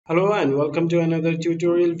Hello and welcome to another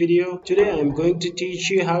tutorial video. Today I am going to teach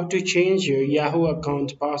you how to change your Yahoo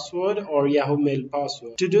account password or Yahoo Mail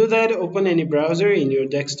password. To do that, open any browser in your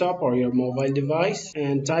desktop or your mobile device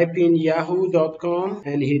and type in yahoo.com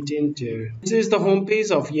and hit enter. This is the home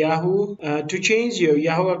page of Yahoo. To change your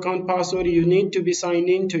Yahoo account password, you need to be signed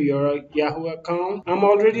in to your Yahoo account. I'm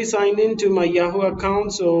already signed in to my Yahoo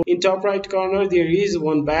account, so in top right corner there is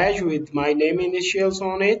one badge with my name initials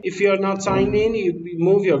on it. If you are not signed in, you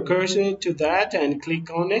move your cursor to that and click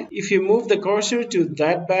on it. If you move the cursor to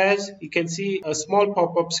that badge, you can see a small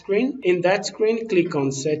pop-up screen. In that screen, click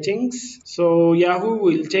on settings. So Yahoo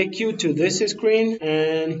will take you to this screen,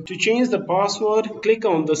 and to change the password, click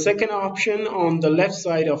on the second option on the left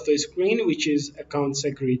side of the screen, which is account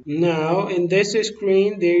security. Now in this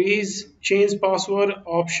screen there is change password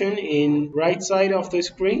option in right side of the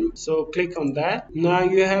screen, so click on that. Now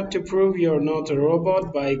you have to prove you're not a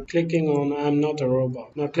robot by clicking on I'm not a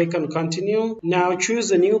robot. Now click on continue. Now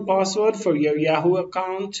choose a new password for your Yahoo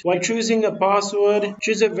account. While choosing a password,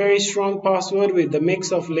 choose a very strong password with a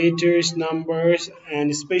mix of letters, numbers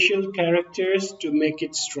and special characters to make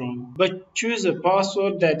it strong, but choose a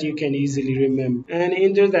password that you can easily remember and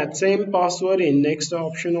enter that same password in next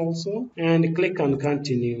option also and click on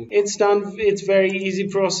continue. It's done. It's very easy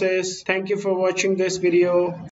process. Thank you for watching this video.